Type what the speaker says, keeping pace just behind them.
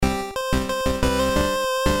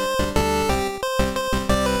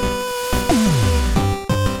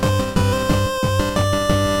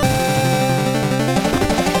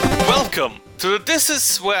this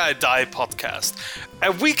is Where I Die podcast,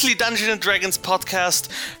 a weekly Dungeons & Dragons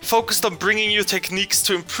podcast focused on bringing you techniques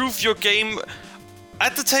to improve your game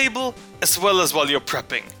at the table as well as while you're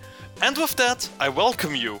prepping. And with that, I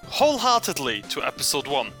welcome you wholeheartedly to episode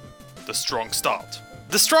 1, The Strong Start.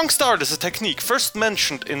 The Strong Start is a technique first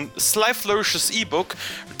mentioned in Sly Flourish's ebook,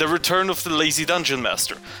 The Return of the Lazy Dungeon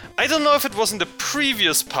Master. I don't know if it was in the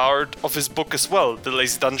previous part of his book as well, The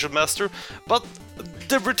Lazy Dungeon Master, but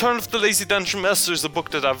The Return of the Lazy Dungeon Master is a book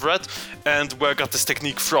that I've read and where I got this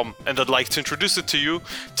technique from, and I'd like to introduce it to you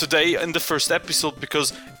today in the first episode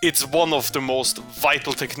because it's one of the most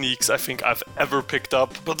vital techniques I think I've ever picked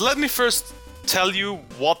up. But let me first tell you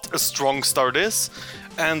what a strong start is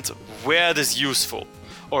and where it is useful,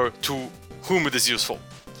 or to whom it is useful.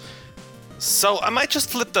 So I might just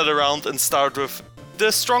flip that around and start with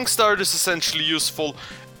the strong start is essentially useful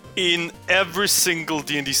in every single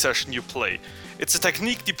D&D session you play. It's a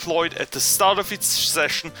technique deployed at the start of each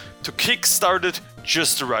session to kickstart it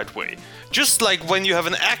just the right way. Just like when you have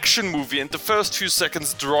an action movie and the first few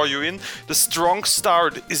seconds draw you in, the strong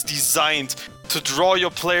start is designed to draw your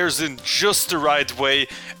players in just the right way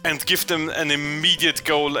and give them an immediate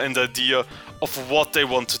goal and idea of what they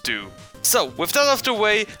want to do. So, with that out of the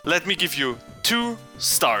way, let me give you 2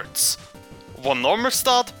 starts. One normal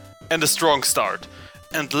start and a strong start.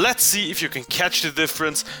 And let's see if you can catch the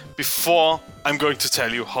difference before I'm going to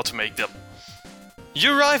tell you how to make them.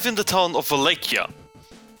 You arrive in the town of Wallachia,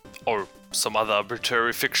 or some other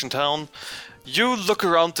arbitrary fiction town. You look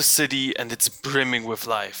around the city and it's brimming with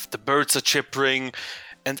life. The birds are chirping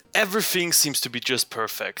and everything seems to be just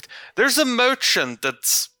perfect. There's a merchant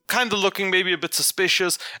that's kind of looking maybe a bit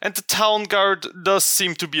suspicious, and the town guard does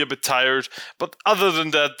seem to be a bit tired, but other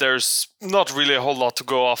than that, there's not really a whole lot to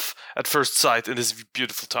go off at first sight in this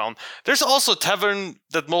beautiful town. There's also a tavern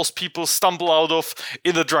that most people stumble out of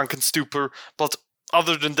in a drunken stupor, but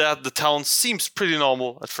other than that, the town seems pretty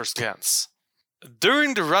normal at first glance.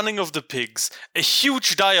 During the running of the pigs, a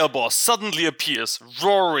huge dire boss suddenly appears,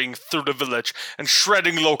 roaring through the village and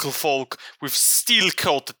shredding local folk with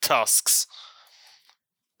steel-coated tusks.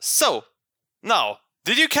 So, now,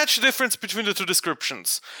 did you catch the difference between the 2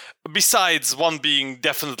 descriptions? Besides one being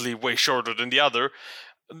definitely way shorter than the other,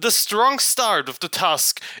 the strong start of the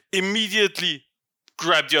tusk immediately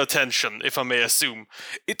grabbed your attention, if I may assume.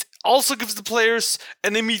 It also gives the players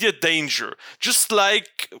an immediate danger, just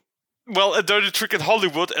like, well, a dirty trick in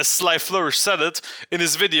Hollywood, as Sly Flourish said it in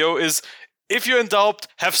his video, is if you're in doubt,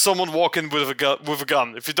 have someone walk in with a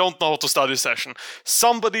gun. If you don't know how to start your session,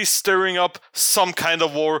 somebody stirring up some kind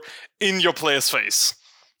of war in your player's face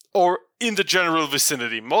or in the general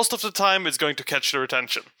vicinity. Most of the time, it's going to catch their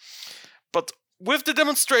attention. But with the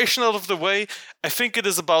demonstration out of the way, I think it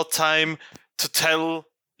is about time to tell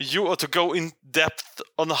you or to go in depth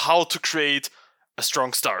on how to create a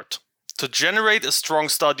strong start. To generate a strong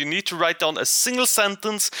start, you need to write down a single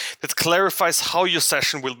sentence that clarifies how your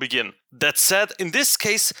session will begin. That said, in this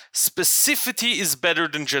case, specificity is better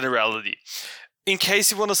than generality. In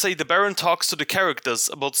case you want to say the Baron talks to the characters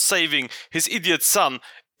about saving his idiot son,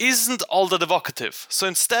 isn't all that evocative. So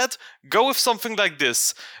instead, go with something like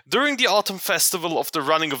this. During the autumn festival of the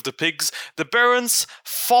running of the pigs, the Baron's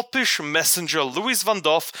foppish messenger Louis Van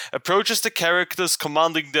Doff approaches the characters,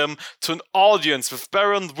 commanding them to an audience with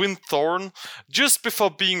Baron Windthorn just before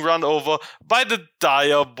being run over by the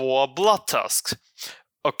dire boar Bloodtusk.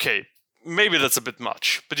 Okay, maybe that's a bit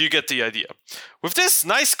much, but you get the idea. With this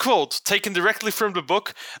nice quote taken directly from the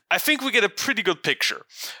book, I think we get a pretty good picture.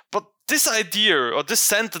 But this idea or this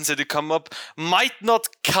sentence that you come up might not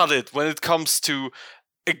cut it when it comes to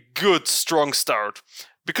a good, strong start.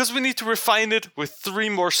 Because we need to refine it with 3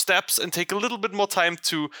 more steps and take a little bit more time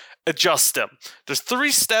to adjust them. There's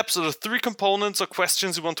 3 steps or the 3 components or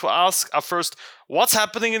questions you want to ask are first, what's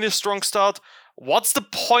happening in your strong start? What's the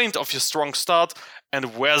point of your strong start?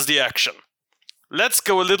 And where's the action? Let's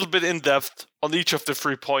go a little bit in depth on each of the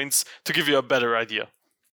 3 points to give you a better idea.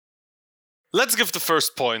 Let's give the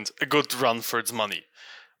first point a good run for its money.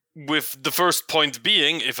 With the first point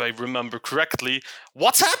being, if I remember correctly,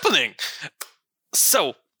 what's happening?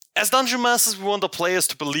 So, as Dungeon Masters, we want the players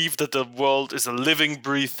to believe that the world is a living,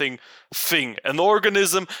 breathing thing, an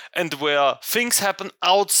organism, and where things happen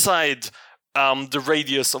outside the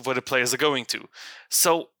radius of where the players are going to.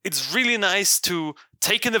 So, it's really nice to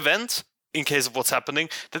take an event, in case of what's happening,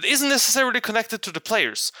 that isn't necessarily connected to the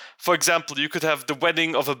players. For example, you could have the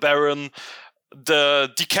wedding of a baron, the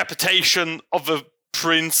decapitation of a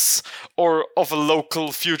prince, or of a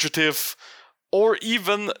local fugitive, or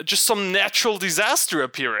even just some natural disaster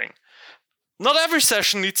appearing. Not every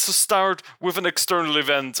session needs to start with an external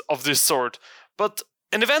event of this sort, but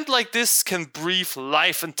An event like this can breathe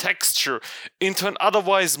life and texture into an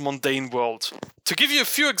otherwise mundane world. To give you a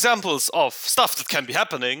few examples of stuff that can be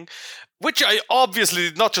happening, which I obviously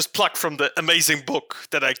did not just pluck from the amazing book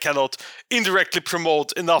that I cannot indirectly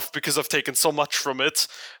promote enough because I've taken so much from it,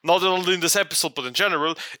 not only in this episode but in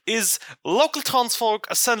general, is local townsfolk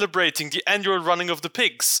are celebrating the annual running of the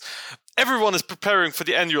pigs. Everyone is preparing for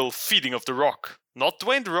the annual feeding of the Rock. Not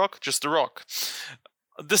Dwayne the Rock, just the Rock.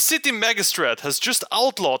 The city magistrate has just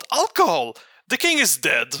outlawed alcohol. The king is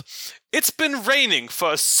dead. It's been raining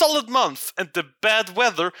for a solid month and the bad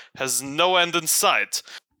weather has no end in sight.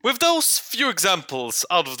 With those few examples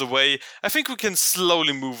out of the way, I think we can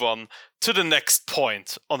slowly move on to the next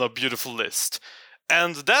point on our beautiful list.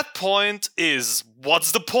 And that point is,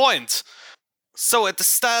 what's the point? So at the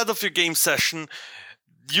start of your game session,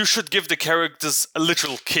 you should give the characters a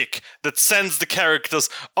literal kick that sends the characters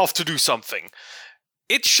off to do something.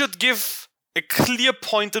 It should give a clear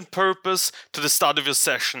point and purpose to the start of your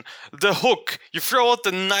session. The hook. You throw out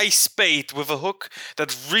the nice bait with a hook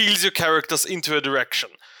that reels your characters into a direction.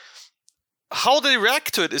 How they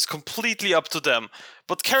react to it is completely up to them,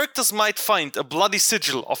 but characters might find a bloody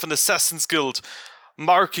sigil of an assassin's guild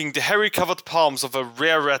marking the hairy-covered palms of a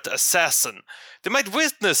rare red assassin. They might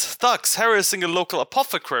witness thugs harassing a local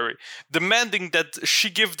apothecary, demanding that she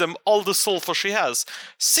give them all the sulfur she has.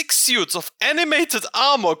 6 suits of animated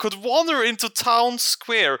armor could wander into town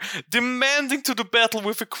square, demanding to do battle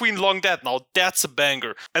with a queen long dead. Now that's a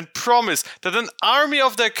banger. And promise that an army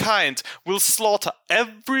of their kind will slaughter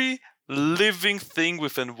every living thing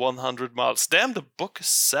within 100 miles. Damn, the book is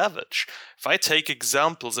savage. If I take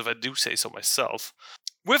examples, if I do say so myself.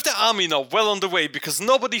 With the army now well on the way, because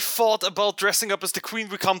nobody thought about dressing up as the queen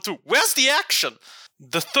we come to, where's the action?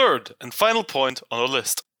 The third and final point on our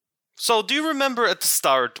list. So, do you remember at the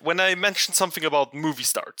start when I mentioned something about movie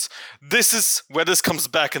starts? This is where this comes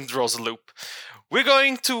back and draws a loop. We're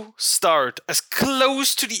going to start as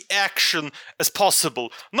close to the action as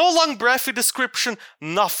possible. No long breathy description,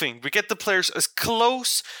 nothing. We get the players as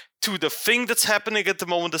close to the thing that's happening at the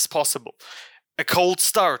moment as possible. A cold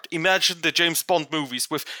start. Imagine the James Bond movies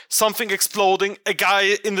with something exploding, a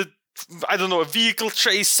guy in the, a vehicle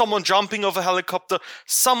chase, someone jumping off a helicopter,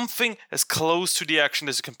 something as close to the action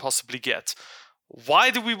as you can possibly get. Why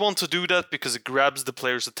do we want to do that? Because it grabs the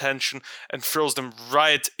player's attention and throws them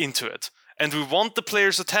right into it. And we want the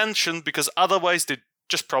player's attention because otherwise they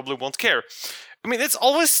just probably won't care. I mean, it's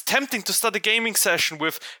always tempting to start a gaming session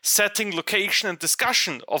with setting, location, and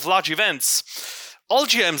discussion of large events. All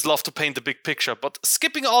GMs love to paint the big picture, but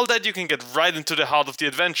skipping all that, you can get right into the heart of the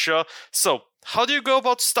adventure. So, how do you go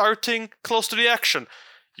about starting close to the action?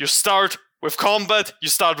 You start with combat, you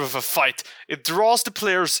start with a fight. It draws the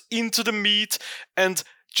players into the meat and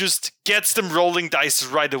just gets them rolling dice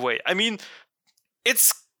right away.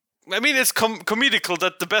 It's comedical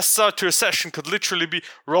that the best start to a session could literally be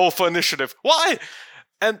roll for initiative. Why?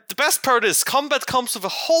 And the best part is, combat comes with a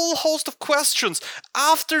whole host of questions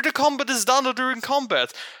after the combat is done or during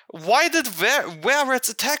combat. Why did were-rats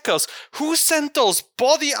attack us? Who sent those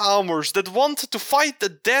body armors that wanted to fight the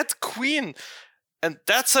dead queen? And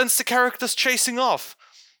that sends the characters chasing off.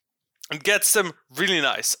 And gets them really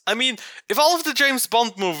nice. I mean, if all of the James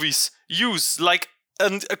Bond movies use, like,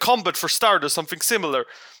 a combat for start or something similar,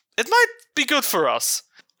 it might be good for us.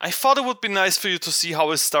 I thought it would be nice for you to see how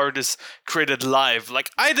a start is created live. Like,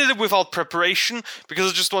 I did it without preparation,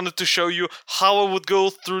 because I just wanted to show you how I would go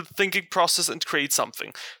through the thinking process and create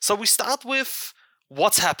something. So we start with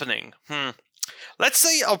what's happening. Let's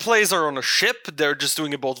say our players are on a ship, they're just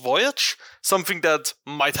doing a boat voyage, something that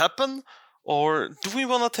might happen. Or do we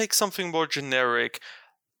want to take something more generic?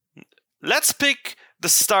 Let's pick the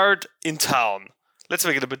start in town. Let's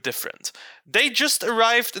make it a bit different. They just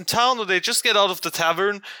arrived in town, or they just get out of the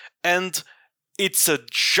tavern, and it's a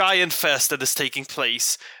giant fest that is taking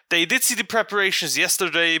place. They did see the preparations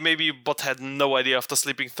yesterday, maybe, but had no idea after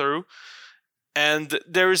sleeping through. And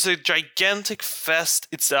there is a gigantic fest.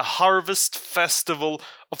 It's a harvest festival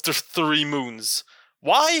of the 3 moons.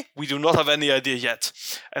 Why? We do not have any idea yet.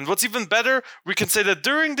 And what's even better, we can say that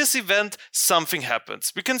during this event, something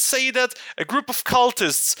happens. We can say that a group of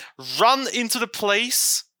cultists run into the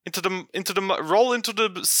place, roll into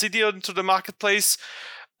the city or into the marketplace,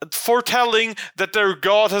 foretelling that their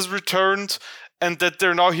god has returned and that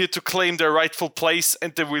they're now here to claim their rightful place,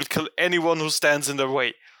 and they will kill anyone who stands in their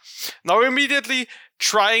way. Now immediately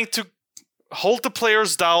trying to hold the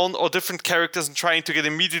players down, or different characters, and trying to get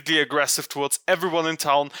immediately aggressive towards everyone in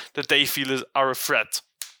town that they feel are a threat.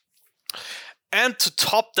 And to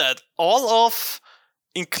top that all off,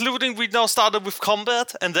 including we now started with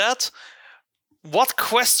combat and that, what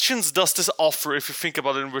questions does this offer if you think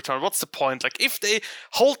about it in return? What's the point? Like if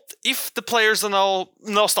the players are now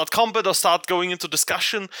start combat or start going into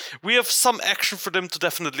discussion, we have some action for them to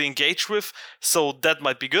definitely engage with, so that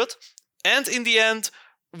might be good. And in the end,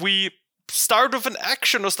 we start with an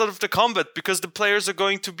action or start with the combat because the players are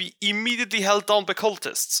going to be immediately held down by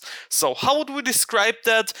cultists. So how would we describe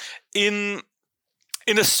that in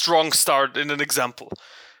a strong start, in an example?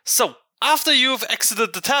 So after you've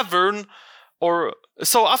exited the tavern,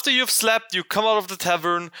 after you've slept, you come out of the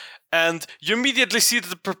tavern and you immediately see that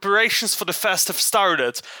the preparations for the fest have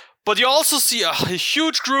started. But you also see a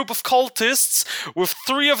huge group of cultists with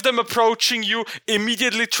 3 of them approaching you,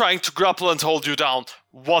 immediately trying to grapple and hold you down.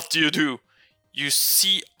 What do? You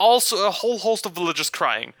see also a whole host of villagers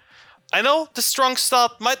crying. I know the strong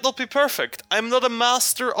start might not be perfect. I'm not a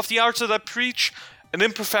master of the art that I preach. An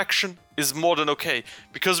imperfection is more than okay,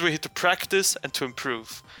 because we're here to practice and to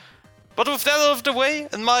improve. But with that out of the way,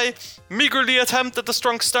 and my meagerly attempt at the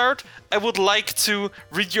strong start, I would like to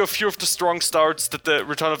read you a few of the strong starts that the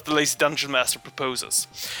Return of the Lazy Dungeon Master proposes.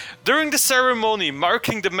 During the ceremony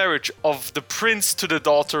marking the marriage of the prince to the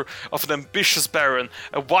daughter of an ambitious baron,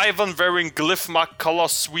 a wyvern-wearing glyph-marked collar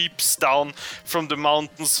sweeps down from the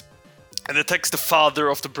mountains and attacks the father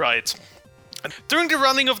of the bride. During the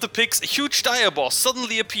running of the pigs, a huge dire boss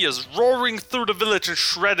suddenly appears, roaring through the village and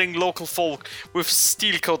shredding local folk with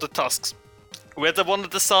steel-coated tusks. We had that one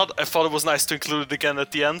at the start, I thought it was nice to include it again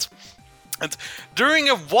at the end. And during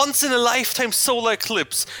a once-in-a-lifetime solar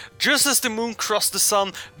eclipse, just as the moon crossed the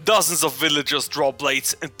sun, dozens of villagers draw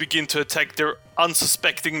blades and begin to attack their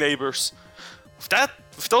unsuspecting neighbors.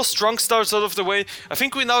 With those strong starts out of the way, I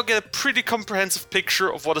think we now get a pretty comprehensive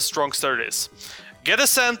picture of what a strong start is. Get a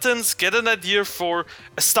sentence, get an idea for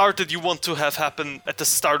a start that you want to have happen at the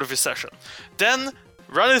start of your session. Then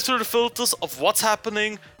run it through the filters of what's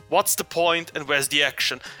happening, what's the point, and where's the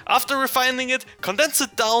action. After refining it, condense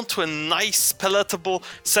it down to a nice, palatable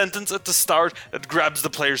sentence at the start that grabs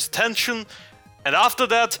the player's attention. And after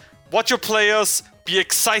that, watch your players, be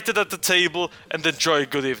excited at the table, and enjoy a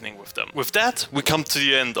good evening with them. With that, we come to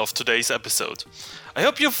the end of today's episode. I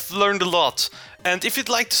hope you've learned a lot, and if you'd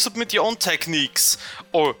like to submit your own techniques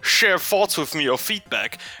or share thoughts with me or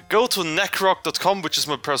feedback, go to necroc.com, which is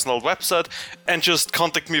my personal website, and just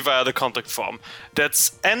contact me via the contact form.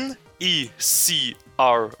 That's necroc.com.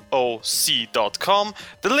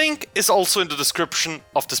 The link is also in the description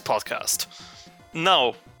of this podcast.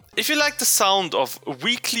 Now, if you like the sound of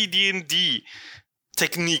weekly D&D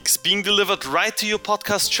techniques being delivered right to your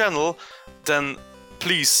podcast channel, then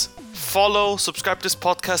please follow, subscribe to this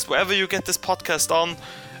podcast wherever you get this podcast on,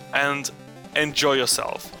 and enjoy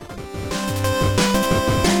yourself.